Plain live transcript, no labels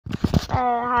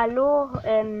Hallo,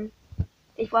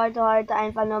 ich wollte heute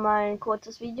einfach nur mal ein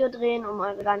kurzes Video drehen, um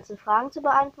eure ganzen Fragen zu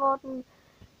beantworten.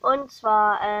 Und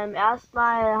zwar,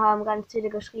 erstmal haben ganz viele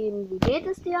geschrieben, wie geht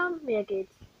es dir? Mir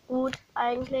geht's gut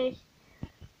eigentlich.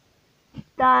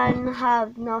 Dann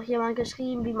hat noch jemand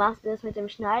geschrieben, wie machst du das mit dem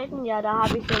Schneiden? Ja, da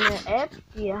habe ich so eine App,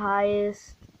 die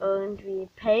heißt irgendwie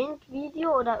Paint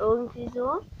Video oder irgendwie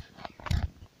so.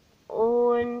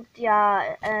 Und ja,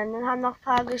 dann haben noch ein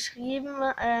paar geschrieben,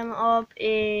 ob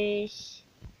ich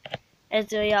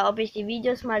die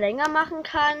Videos mal länger machen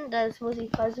kann. Das muss ich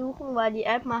versuchen, weil die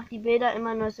App macht die Bilder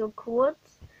immer nur so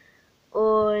kurz.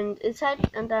 Und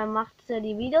dann macht sie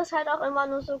die Videos halt auch immer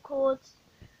nur so kurz.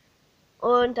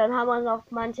 Und dann haben wir noch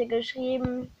manche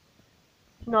geschrieben,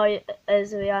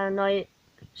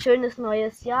 schönes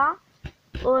neues Jahr.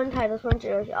 Und halt, das wünsche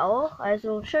ich euch auch.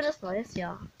 Also, schönes neues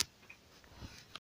Jahr.